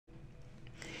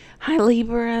Hi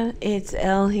Libra, it's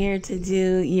Elle here to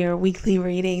do your weekly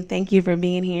reading. Thank you for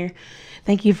being here.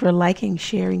 Thank you for liking,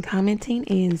 sharing, commenting,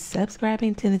 and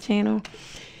subscribing to the channel.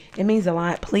 It means a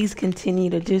lot. Please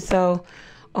continue to do so.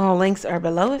 All links are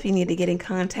below if you need to get in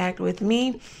contact with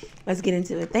me. Let's get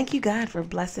into it. Thank you, God, for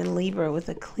blessing Libra with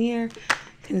a clear,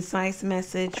 concise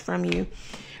message from you.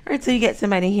 All right, so you get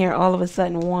somebody here all of a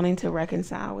sudden wanting to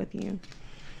reconcile with you.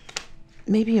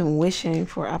 Maybe even wishing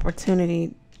for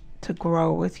opportunity to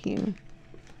grow with you.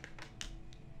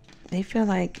 They feel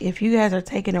like if you guys are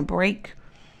taking a break,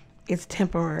 it's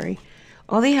temporary.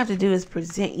 All they have to do is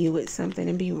present you with something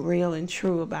and be real and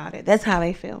true about it. That's how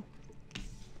they feel.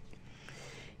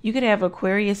 You could have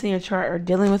Aquarius in your chart or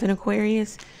dealing with an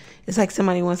Aquarius. It's like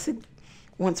somebody wants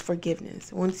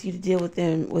forgiveness, wants you to deal with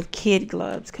them with kid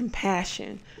gloves,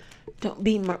 compassion. Don't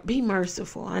be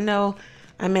merciful. I know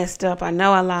I messed up. I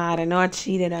know I lied. I know I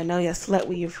cheated. I know you slept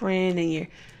with your friend and your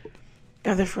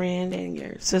other friend and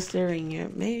your sister and your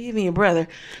maybe even your brother,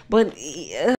 but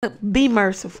be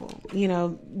merciful,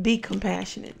 be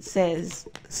compassionate, says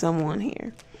someone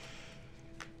here.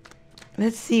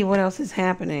 Let's see what else is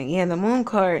happening. Yeah, the Moon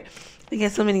card, they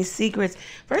get so many secrets.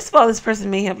 First of all, this person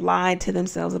may have lied to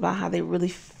themselves about how they really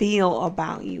feel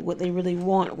about you, what they really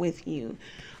want with you.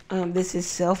 This is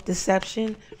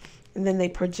self-deception, and then they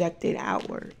project it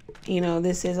outward.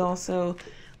 This is also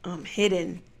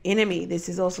hidden enemy. This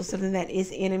is also something that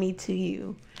is enemy to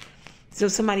you. So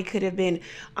somebody could have been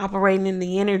operating in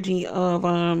the energy of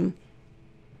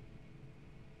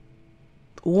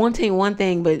wanting one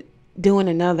thing but doing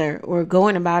another, or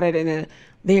going about it in a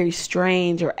very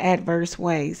strange or adverse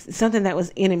ways. Something that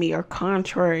was enemy or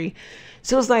contrary.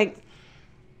 So it's like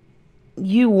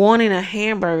you wanting a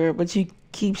hamburger, but you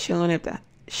keep showing up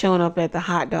at the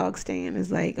hot dog stand. It's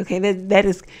like, okay, that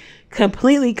is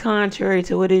completely contrary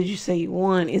to what it is you say you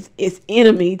want. It's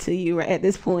enemy to you right at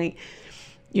this point.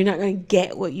 You're not going to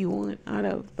get what you want out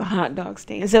of the hot dog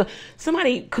stand. So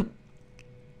somebody could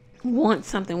want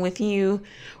something with you,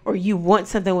 or you want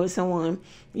something with someone.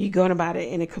 You're going about it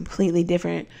in a completely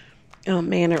different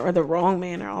manner, or the wrong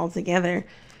manner altogether.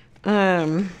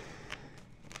 You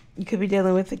could be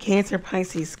dealing with the Cancer,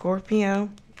 Pisces, Scorpio,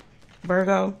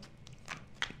 Virgo.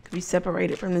 Could be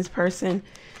separated from this person.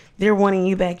 They're wanting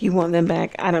you back. You want them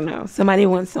back. I don't know. Somebody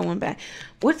wants someone back.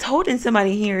 What's holding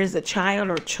somebody here is a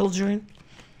child or children.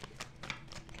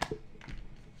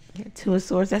 Yeah, Two of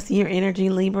Swords. That's your energy,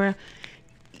 Libra.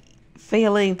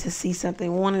 Failing to see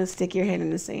something. Wanting to stick your head in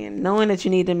the sand. Knowing that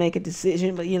you need to make a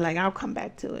decision, but you're like, I'll come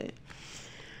back to it.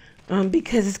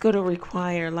 Because it's going to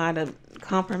require a lot of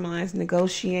compromise,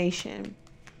 negotiation,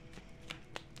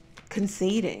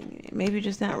 conceding. Maybe you're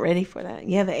just not ready for that.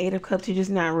 Yeah, the Eight of Cups, you're just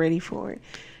not ready for it.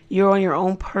 You're on your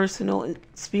own personal,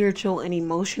 spiritual, and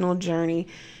emotional journey.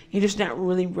 You're just not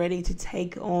really ready to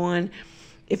take on,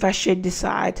 if I should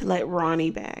decide to let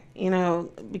Ronnie back,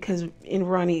 because in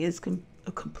Ronnie is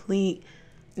a complete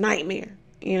nightmare,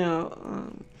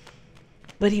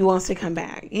 but he wants to come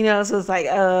back, so it's like,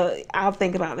 I'll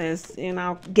think about this and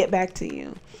I'll get back to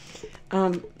you.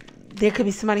 There could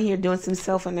be somebody here doing some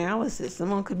self-analysis.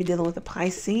 Someone could be dealing with a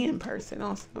Piscean person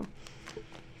also.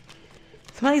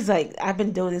 Somebody's like, I've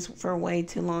been doing this for way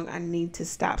too long. I need to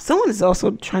stop. Someone is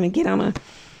also trying to get on a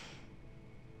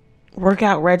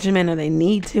workout regimen, or they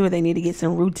need to get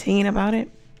some routine about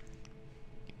it.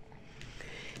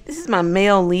 This is my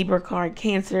male Libra card.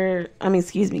 King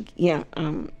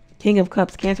of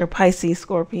Cups, Cancer, Pisces,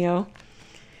 Scorpio.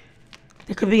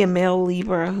 There could be a male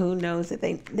Libra who knows that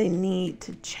they need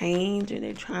to change, and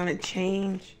they're trying to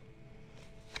change.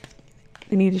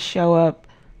 They need to show up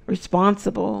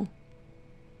responsible,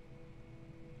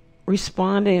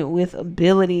 responding with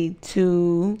ability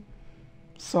to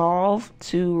solve,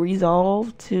 to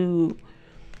resolve, to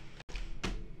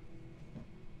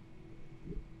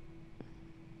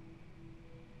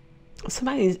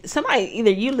somebody,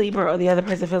 either you Libra or the other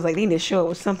person feels like they need to show up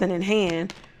with something in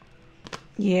hand.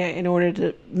 Yeah, in order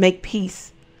to make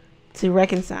peace, to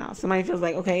reconcile. Somebody feels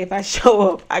like, okay, if I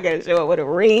show up, I gotta show up with a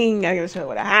ring, I gotta show up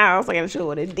with a house, I gotta show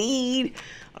up with a deed,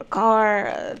 a car,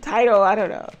 a title, I don't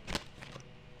know.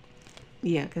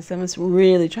 Yeah, because someone's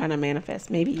really trying to manifest,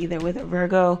 maybe either with a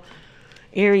Virgo,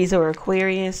 Aries, or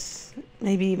Aquarius,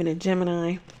 maybe even a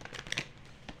Gemini.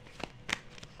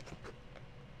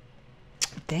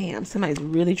 Damn, somebody's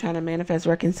really trying to manifest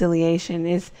reconciliation.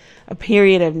 It's a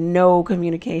period of no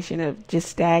communication, of just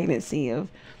stagnancy, of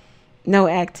no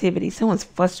activity. Someone's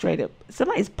frustrated.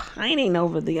 Somebody's pining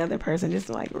over the other person, just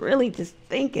like really just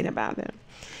thinking about them.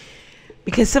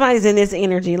 Because somebody's in this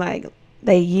energy like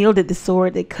they yielded the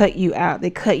sword, they cut you out, they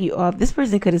cut you off. This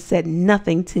person could have said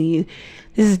nothing to you.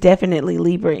 This is definitely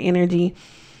Libra energy.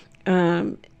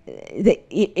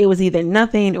 It was either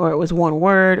nothing, or it was one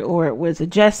word, or it was a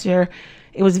gesture.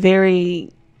 It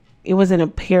wasn't a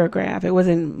paragraph. It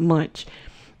wasn't much.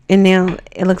 And now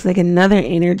it looks like another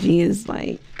energy is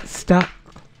like stuck,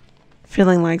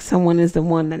 feeling like someone is the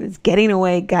one that is getting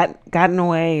away, gotten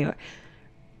away, or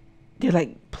they're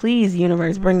like, please,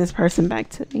 universe, bring this person back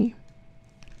to me.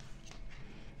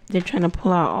 They're trying to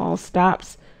pull out all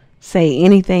stops, say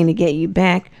anything to get you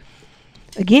back.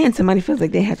 Again, somebody feels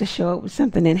like they have to show up with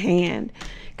something in hand.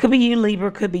 Could be you,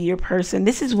 Libra, could be your person.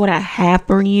 This is what I have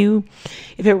for you.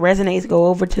 If it resonates, go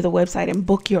over to the website and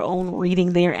book your own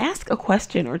reading there. Ask a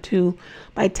question or two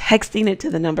by texting it to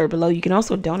the number below. You can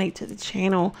also donate to the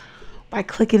channel by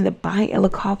clicking the Buy Elle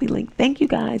Coffee link. Thank you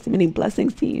guys. Many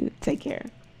blessings to you. Take care.